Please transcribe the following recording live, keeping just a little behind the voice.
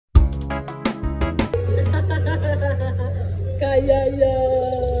Kayaya.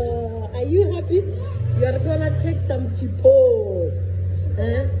 Are you happy? You are gonna take some chipo.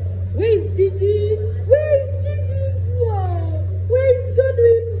 Huh? Where is Gigi? Where is Gigi? Wow. Where is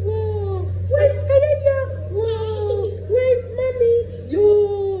Godwin? Wow. Where is Kayaya? Wow. Where is Mommy?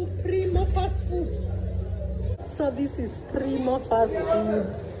 Yo, Primo fast food. So this is Primo fast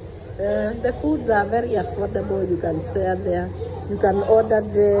food. The foods are very affordable. You can sell there. You can order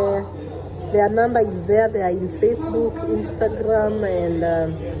there. Their number is there. They are in Facebook, Instagram,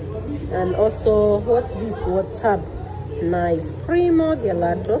 and also what's this? WhatsApp. Nice. Primo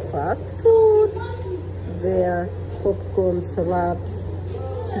Gelato fast food. There, popcorns, wraps,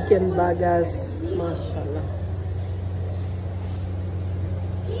 chicken burgers. Mashallah.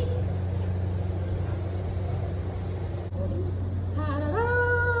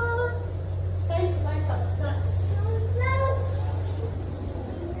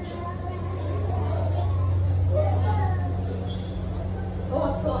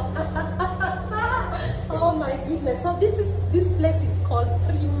 Oh my goodness! So this place is called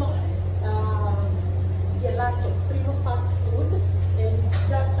Primo Gelato, Primo fast food, and it's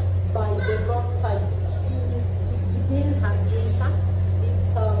just by the roadside in HARGEISA.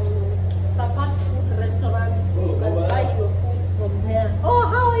 It's a fast food restaurant. You can buy your food from there. Oh,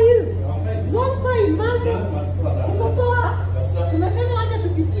 how are you? Long time, mama. Tumesema wacha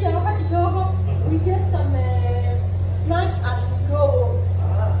tupitie hapa kidogo. We get some snacks as we go.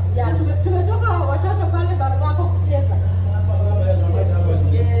 Yeah, tumetoka watoto pale barabara kucheza.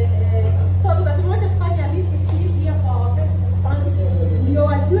 So tukasema wacha tufanye hadithi here for our Facebook fans. Ndio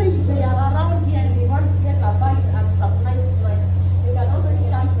wajue they are around here and they want to get a bite and some nice snacks. You can always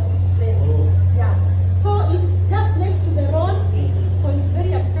come to this place. Yeah. So it's just next to the road. So it's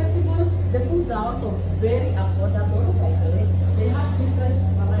very accessible. The foods are also very affordable, by the way. They have different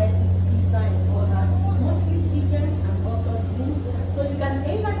varieties, pizza and all that. Mostly chicken and also drinks. So you can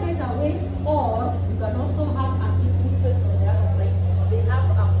either take away or you can also have a sitting space on the other side. They have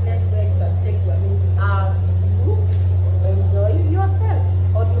a place where you can take your meals as you enjoy yourself.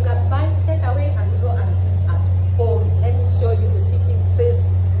 Or you can buy take away and go and eat at home. Let me show you the sitting space.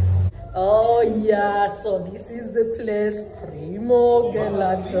 Oh yeah, so this is the place, Primo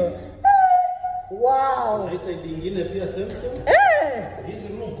Gelato. Wow. Hey.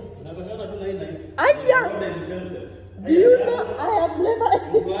 Do you know I have never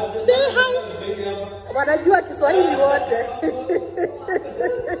say hi. Wanajua Kiswahili wote.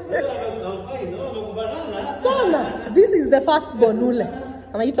 Sana. This is the first born ule.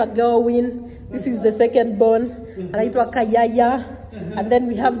 Anaitwa Godwin. This is the second born. Anaitwa Kayaya. And then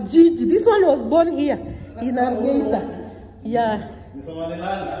we have Gigi. This one was born here in HARGEISA. Yeah.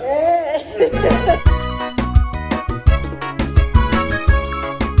 SOMALILAND.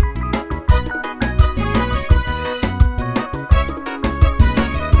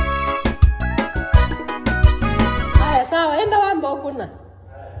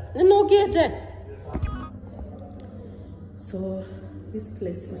 So this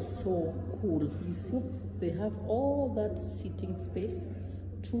place is so cool. You see, they have all that sitting space,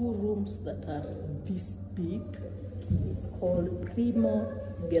 2 rooms that are this big. It's called Primo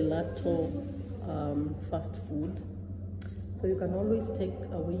Gelato fast food. So you can always take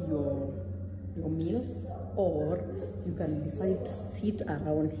away your meals, or you can decide to sit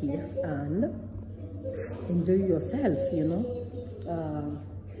around here and enjoy yourself, you know.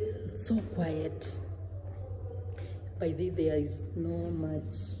 It's so quiet. By the way, there is no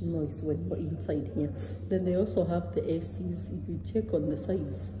much noise when you're inside here. Then they also have the ACs. If you check on the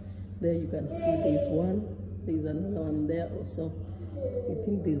sides, there you can see there's one, there's another one there also. I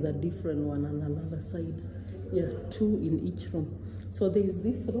think there's a different one on another side. Yeah, 2 in each room. So there's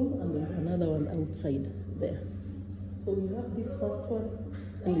this room and there's another one outside there. So we have this first one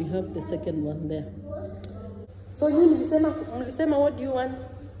and we have the second one there. So you Mlisema, what do you want?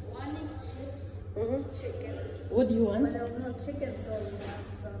 Wanting chips, chicken. What do you want? But there was no chicken, so we had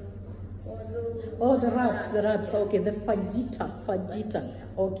some. Oh, the wraps. Okay, the fajita.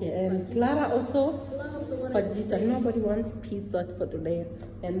 Okay, and Clara also fajita. Nobody wants pizza for today.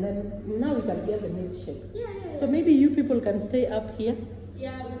 And then now we can get the milkshake. Yeah. So maybe you people can stay up here.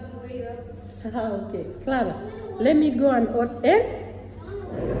 Yeah, we can wait up. Okay, Clara, let me go and order.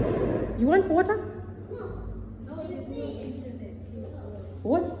 You want water? No, there's no internet.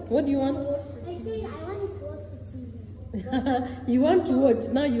 What do you want? I said I wanted to watch the season. You want to watch?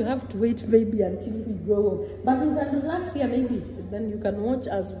 Now you have to wait maybe until we go home. But you can relax here maybe. Then you can watch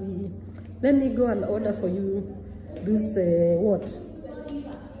as we... Let me go and order for you this, what?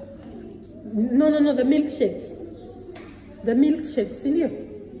 No, the milkshakes. The milkshakes, in here.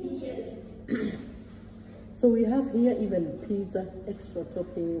 Yes. So we have here even pizza, extra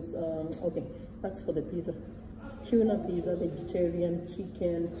toppings. Okay, that's for the pizza. Tuna pizza, vegetarian,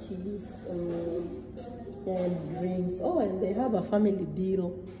 chicken, cheese, and drinks. Oh, and they have a family deal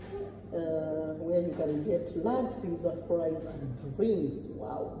where you can get large pizza, fries, and drinks.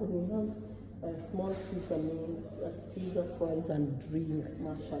 Wow. Then we have a small pizza meal, pizza, fries, and drink.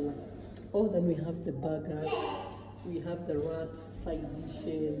 Mashallah. Oh, then we have the burgers. We have the wraps, side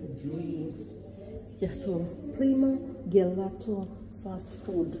dishes, drinks. Yes, so Prima Gelato fast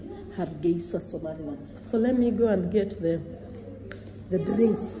food, Hargeisa, Somaliland. So let me go and get the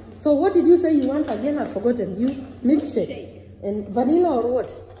drinks. So what did you say you want again? I've forgotten. You milkshake and vanilla or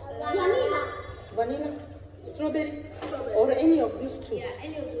what? Vanilla. Vanilla, strawberry, or any of these two. Yeah,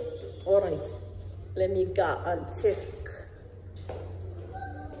 any of those two. All right. Let me go and check.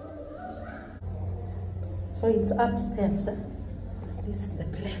 So it's upstairs. This is the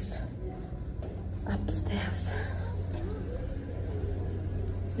place. Upstairs.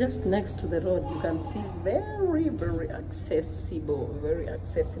 It's just next to the road. You can see very, very accessible. Very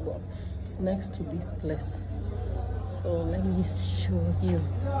accessible. It's next to this place. So let me show you.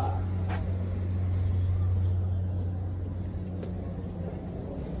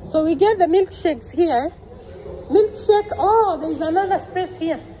 So we get the milkshakes here. Milkshake. Oh, there's another space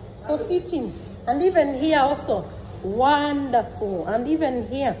here for sitting. And even here also. Wonderful. And even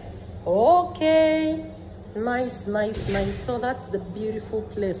here. Okay. Nice, nice, nice. So that's the beautiful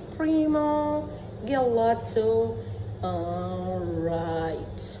place. Primo Gelato. All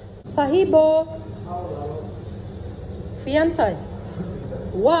right. Sahibo. Fiantai.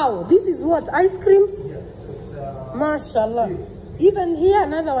 Wow. This is what? Ice creams? Yes. It's, Mashallah. Even here,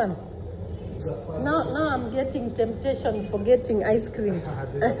 another one. Now I'm getting temptation for getting ice cream.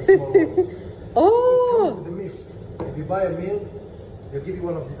 Oh. With the meal. If you buy a meal, they'll give you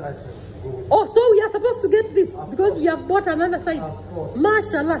one of these ice creams to go with it. Oh, so we are supposed to get this Of because course. we have bought another side. Of course.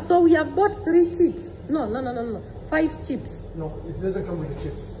 Mashallah. So we have bought 3 chips. No. 5 chips. No, it doesn't come with the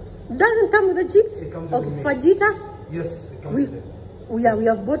chips. Doesn't come with the chips? It comes with the meal. Fajitas? Yes, it comes We, with it. we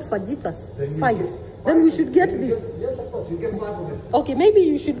have bought fajitas. Then you 5. get Then we 5. should get Then you this. yes, of course. You get 5 of it. Okay, maybe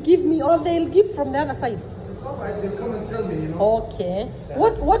you should give me or they'll give from the other side. It's alright. They'll come and tell me, you know. Okay.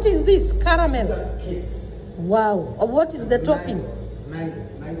 What is this? Caramel. These are cakes. Wow. What is the topping?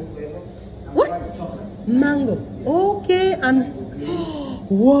 Mango flavor. And What? white chocolate. Mango. Okay. And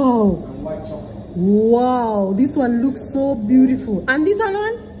wow. And white chocolate. Wow. This one looks so beautiful. And this other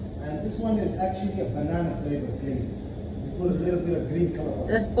one? And this one is actually a banana flavor glaze. You put a little bit of green color on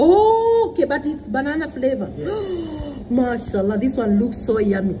it. Okay, but it's banana flavor. Yes. Mashallah, this one looks so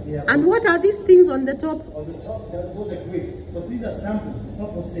yummy. Yeah. And what are these things on the top? On the top, those are grapes. But these are samples. It's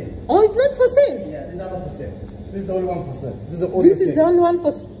not for sale. Oh, it's not for sale. Yeah, these are not for sale. This is the only one for sale. This is Oreo This is cake. the only one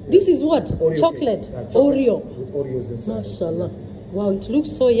for. This is what? Oreo Chocolate. cake. Yeah, Oreo. with Oreos inside. Mashallah. Yes. Wow, it looks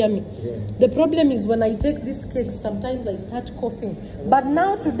so yummy. Yeah. The problem is when I take these cakes, sometimes I start coughing. But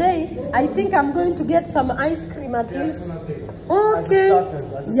now today, I think I'm going to get some ice cream at least. Definitely. Okay.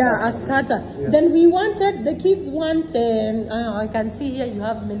 As a starter. Yes. Then we wanted, the kids want, I can see here you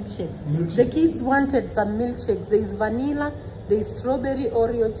have milkshakes. The kids wanted some milkshakes. There is vanilla, there is strawberry,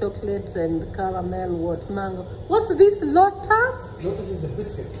 Oreo chocolate, and caramel, mango. What's this, Lotus? Lotus is the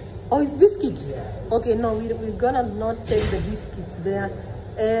biscuit. Oh, it's biscuit? Yeah. Okay, no, we're gonna not take the biscuits there.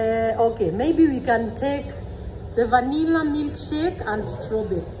 Okay, maybe we can take the vanilla milkshake and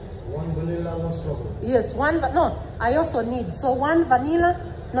strawberry. One vanilla, one strawberry. Yes, no, I also need. So 1 vanilla,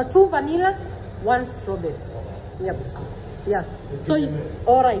 no, 2 vanilla, 1 strawberry. Yep. Yeah. Just So, give me a minute.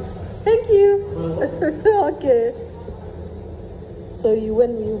 all right. Thank you. Okay. So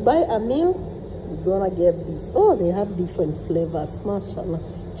when you buy a meal, you're gonna get this. Oh, they have different flavors. Mashallah.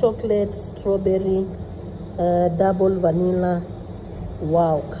 Chocolate, strawberry, double vanilla.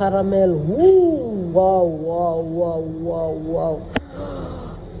 Wow, caramel. Woo! Wow.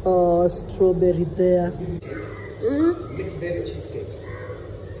 Oh, strawberry there. Mixed berry cheesecake.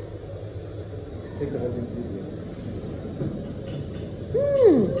 Take the whole thing, please.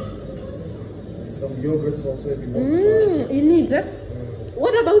 Some yogurts also if you want. You need, eh?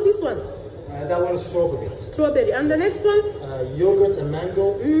 What about this one? That one is strawberry. Strawberry. And the next one? Yogurt and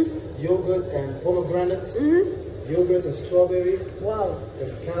mango. Yogurt and pomegranate. Yogurt and strawberry. Wow.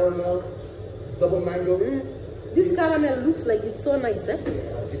 And caramel. Double mango. This caramel looks like it's so nice, eh?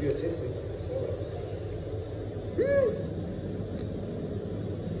 I'll give you a tasting.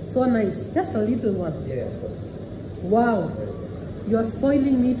 So nice. Just a little one. Yeah, of course. Wow. You are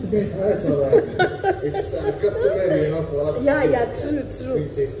spoiling me today. That's alright. It's customary, you know, for us. Yeah, true. Really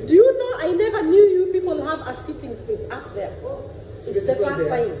tasty. Do you know, I never knew you people have a sitting space up there. It's the first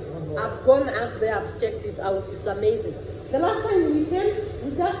time. I've gone up there, I've checked it out. It's amazing. The last time we came,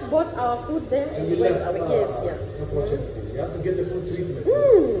 we just bought our food there and we went away. Yes, yeah. Unfortunately, you have to get the full treatment.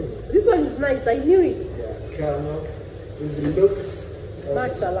 This one is nice. I knew it. Yeah, caramel. This is the lotus.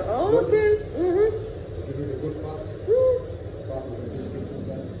 Mashallah. Oh, lotus. okay. Give you the good part. Part with the biscuit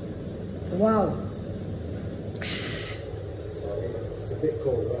inside. Wow. Sorry, it's a bit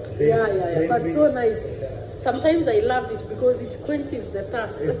cold, right? Yeah. But so nice. Yeah. Sometimes I love it because it quenches the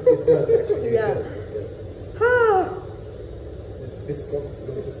thirst. It does actually. Yeah. It does. Ah. This biscuit,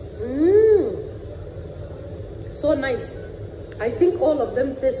 lotus. So nice. I think all of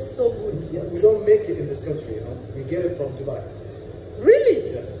them taste so good. Yeah, we don't make it in this country, you know. We get it from Dubai.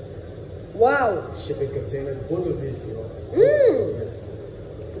 Really? Yes. Wow. Shipping containers, both of these, you know. Yes.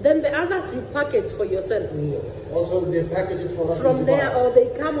 Then the others you package for yourself? No. Also, they package it for us From in Dubai. there, or they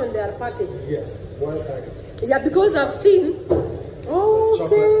come on their package? Yes, one package. Yeah, because I've seen. Oh,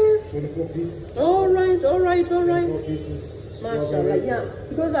 chocolate, 24 pieces. All right. 24 pieces. Mashallah, yeah.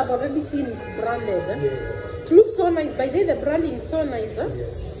 Because I've already seen it's branded. Eh? Yeah. It looks so nice. By the way, the branding is so nice. Huh?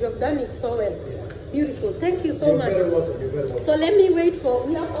 Yes. You have done it so well. Yeah. Beautiful. Thank you so You're much. very welcome. You're very welcome. So let me wait for.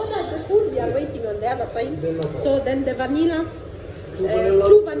 We have ordered the food. We are waiting on the other side. So then the vanilla.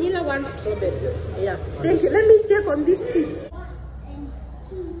 Two vanilla, one strawberry. Yes. Yeah. Thank you. Let me check on these kids. 1 and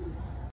 2.